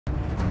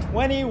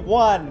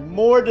21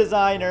 more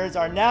designers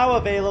are now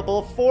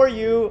available for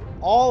you,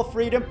 all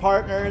Freedom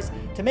partners,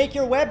 to make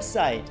your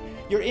website,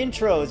 your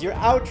intros, your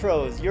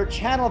outros, your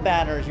channel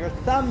banners, your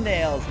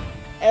thumbnails,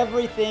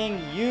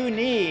 everything you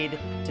need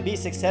to be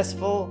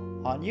successful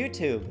on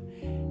YouTube.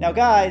 Now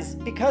guys,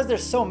 because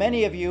there's so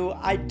many of you,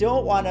 I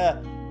don't want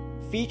to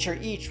feature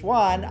each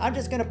one. I'm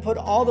just going to put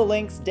all the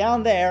links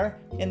down there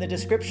in the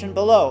description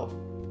below.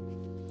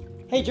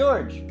 Hey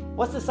George,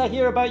 what's this I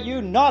hear about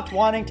you not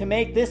wanting to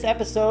make this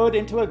episode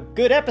into a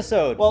good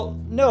episode? Well,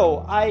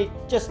 no, I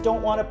just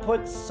don't want to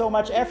put so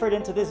much effort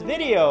into this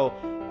video.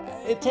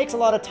 It takes a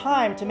lot of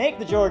time to make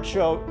the George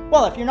Show.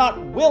 Well, if you're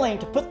not willing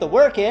to put the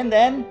work in,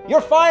 then you're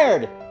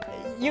fired.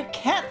 You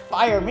can't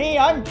fire me,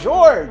 I'm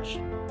George.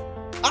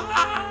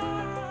 Ah!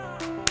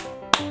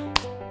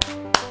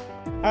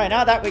 All right,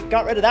 now that we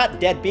got rid of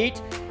that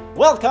deadbeat,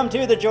 welcome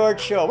to the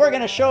George Show. We're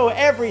gonna show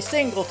every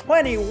single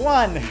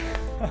 21.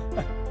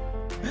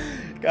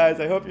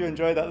 Guys, I hope you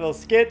enjoyed that little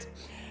skit.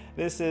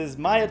 This is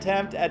my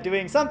attempt at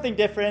doing something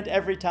different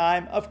every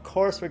time. Of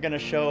course, we're gonna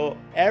show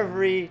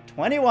every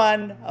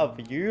 21 of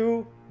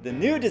you, the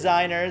new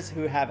designers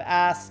who have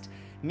asked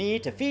me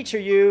to feature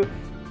you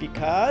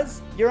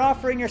because you're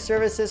offering your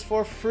services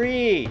for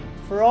free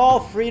for all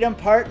Freedom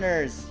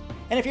partners.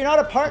 And if you're not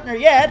a partner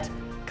yet,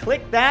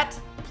 click that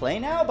Play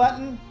Now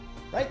button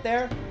right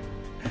there.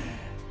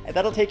 And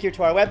that'll take you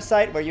to our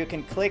website where you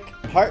can click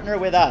Partner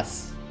with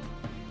Us.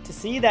 To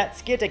see that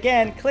skit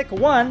again, click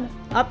 1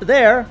 up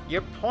there.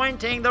 You're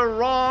pointing the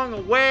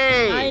wrong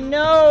way. I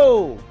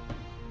know.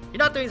 You're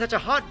not doing such a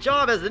hot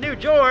job as the new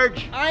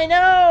George. I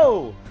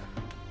know.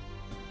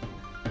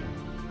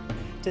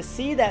 To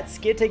see that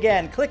skit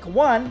again, click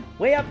 1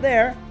 way up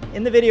there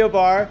in the video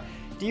bar.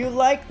 Do you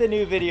like the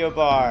new video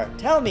bar?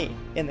 Tell me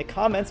in the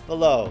comments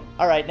below.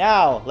 All right,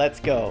 now let's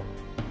go.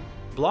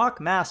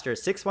 Blockmaster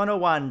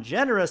 6101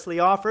 generously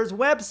offers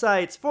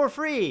websites for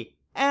free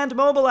and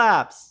mobile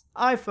apps.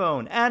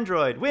 iPhone,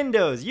 Android,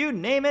 Windows, you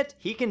name it,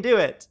 he can do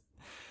it.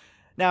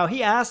 Now,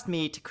 he asked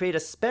me to create a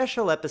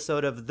special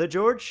episode of The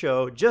George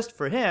Show just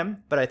for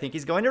him, but I think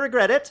he's going to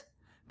regret it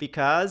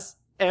because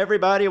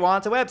everybody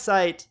wants a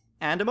website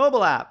and a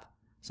mobile app.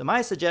 So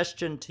my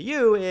suggestion to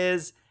you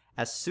is,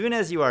 as soon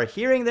as you are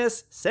hearing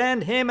this,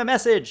 send him a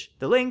message.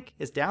 The link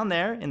is down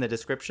there in the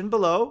description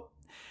below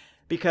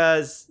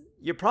because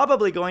you're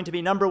probably going to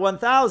be number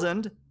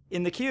 1000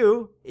 in the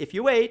queue if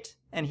you wait,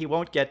 and he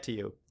won't get to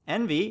you.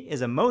 Envy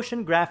is a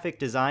motion graphic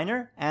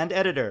designer and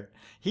editor.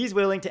 He's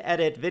willing to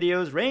edit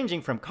videos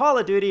ranging from Call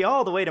of Duty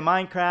all the way to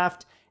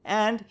Minecraft,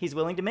 and he's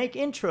willing to make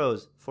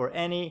intros for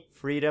any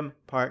Freedom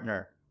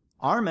partner.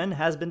 Armin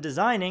has been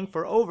designing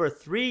for over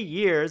 3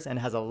 years and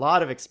has a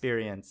lot of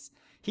experience.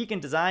 He can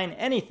design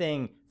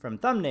anything from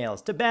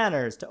thumbnails to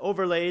banners to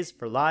overlays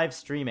for live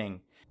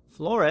streaming.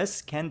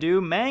 Flores can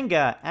do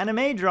manga,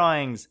 anime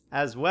drawings,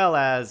 as well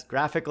as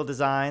graphical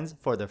designs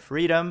for the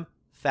Freedom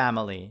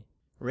family.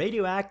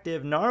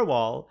 Radioactive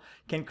Narwhal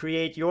can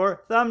create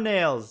your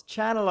thumbnails,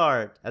 channel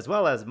art, as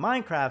well as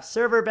Minecraft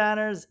server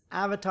banners,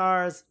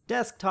 avatars,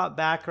 desktop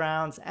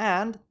backgrounds,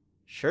 and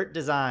shirt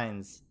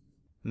designs.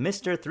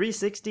 Mr.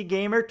 360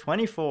 Gamer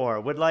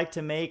 24 would like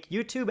to make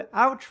YouTube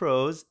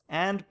outros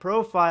and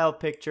profile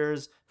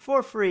pictures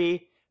for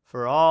free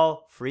for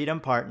all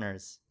Freedom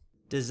partners.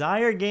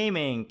 Desire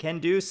Gaming can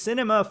do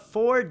cinema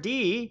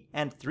 4D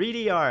and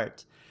 3D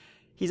art.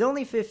 He's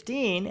only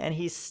 15 and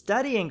he's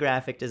studying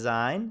graphic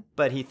design,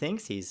 but he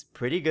thinks he's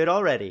pretty good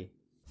already.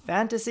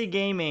 Fantasy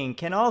Gaming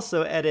can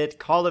also edit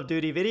Call of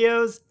Duty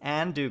videos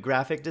and do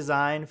graphic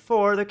design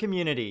for the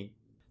community.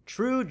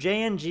 True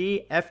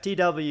J&G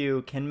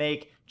FTW can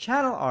make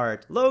channel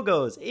art,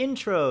 logos,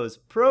 intros,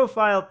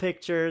 profile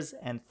pictures,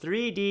 and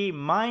 3D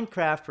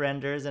Minecraft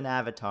renders and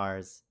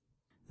avatars.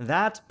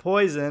 That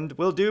Poisoned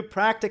will do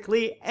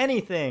practically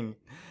anything.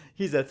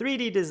 He's a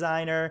 3D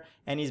designer,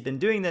 and he's been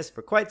doing this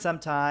for quite some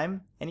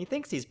time, and he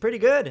thinks he's pretty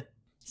good.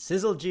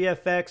 Sizzle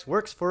GFX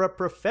works for a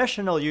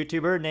professional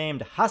YouTuber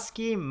named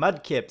Husky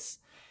Mudkips,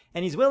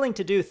 and he's willing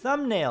to do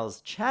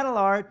thumbnails, channel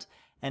art,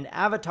 and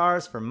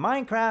avatars for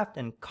Minecraft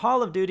and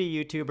Call of Duty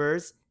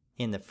YouTubers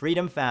in the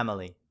Freedom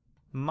family.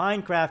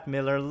 Minecraft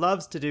Miller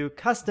loves to do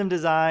custom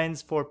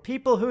designs for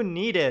people who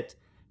need it,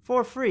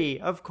 for free,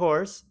 of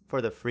course,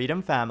 for the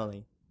Freedom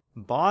family.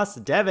 Boss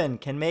Devin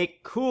can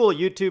make cool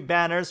YouTube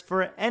banners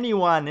for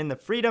anyone in the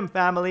Freedom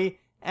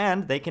family,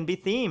 and they can be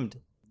themed.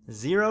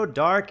 Zero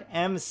Dark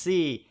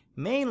MC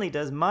mainly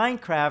does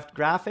Minecraft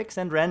graphics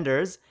and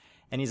renders,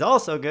 and he's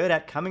also good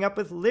at coming up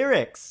with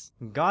lyrics.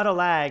 Gotta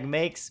Lag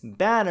makes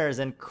banners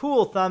and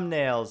cool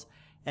thumbnails,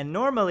 and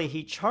normally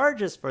he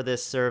charges for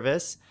this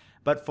service,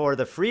 but for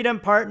the Freedom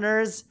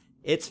partners,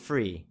 it's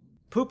free.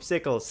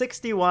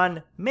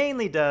 Poopsicle61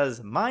 mainly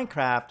does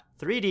Minecraft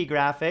 3D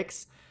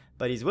graphics,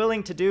 but he's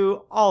willing to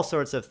do all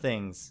sorts of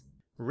things.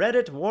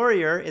 Reddit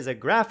Warrior is a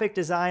graphic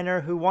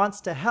designer who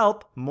wants to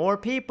help more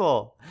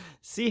people.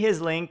 See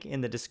his link in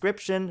the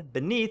description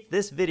beneath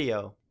this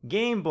video.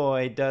 Game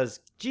Boy does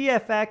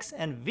GFX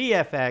and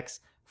VFX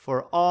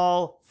for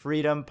all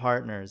Freedom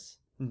partners.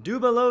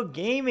 Dubelo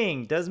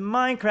Gaming does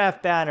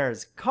Minecraft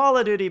banners, Call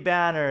of Duty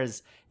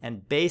banners,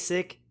 and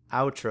basic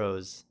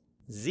outros.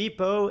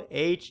 Zippo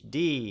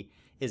HD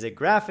is a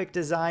graphic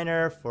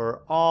designer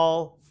for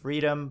all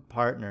Freedom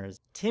partners.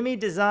 Timmy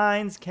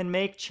Designs can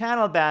make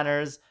channel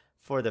banners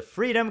for the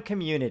Freedom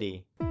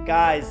community.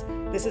 Guys,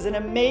 this is an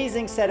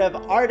amazing set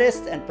of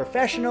artists and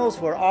professionals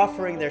who are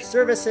offering their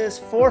services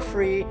for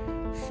free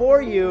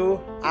for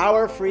you,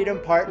 our Freedom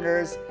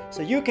partners,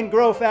 so you can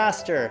grow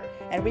faster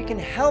and we can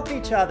help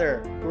each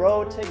other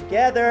grow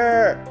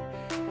together.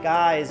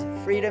 Guys,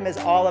 Freedom is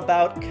all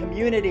about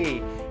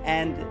community,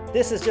 and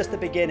this is just the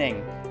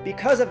beginning.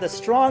 Because of the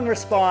strong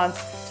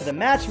response to the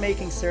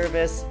matchmaking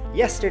service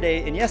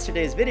in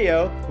yesterday's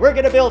video, we're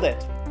gonna build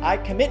it. I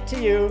commit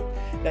to you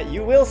that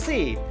you will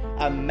see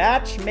a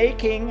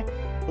matchmaking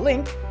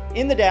link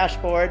in the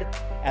dashboard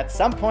at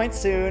some point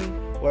soon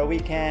where we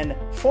can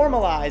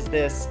formalize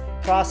this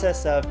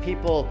process of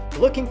people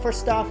looking for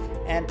stuff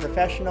and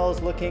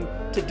professionals looking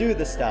to do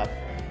the stuff.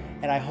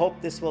 And I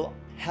hope this will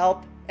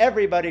help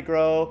everybody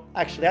grow.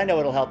 Actually, I know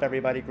it'll help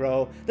everybody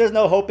grow. There's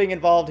no hoping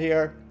involved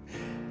here.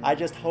 I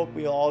just hope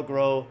we all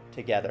grow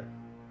together.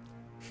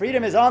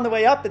 Freedom is on the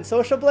way up in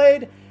Social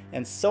Blade,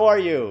 and so are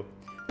you.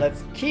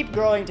 Let's keep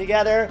growing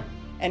together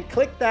and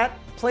click that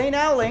Play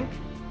Now link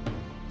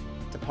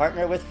to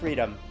partner with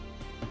Freedom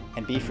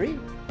and be free.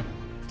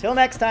 Till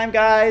next time,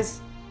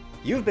 guys,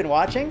 you've been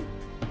watching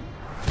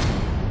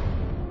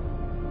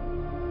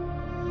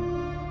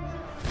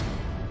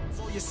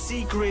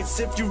secrets.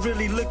 If you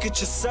really look at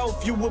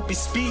yourself, you would be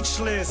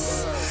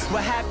speechless.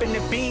 What happened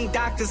to being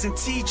doctors and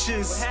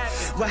teachers?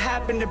 What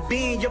happened to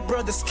being your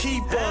brother's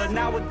keeper?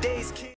 Nowadays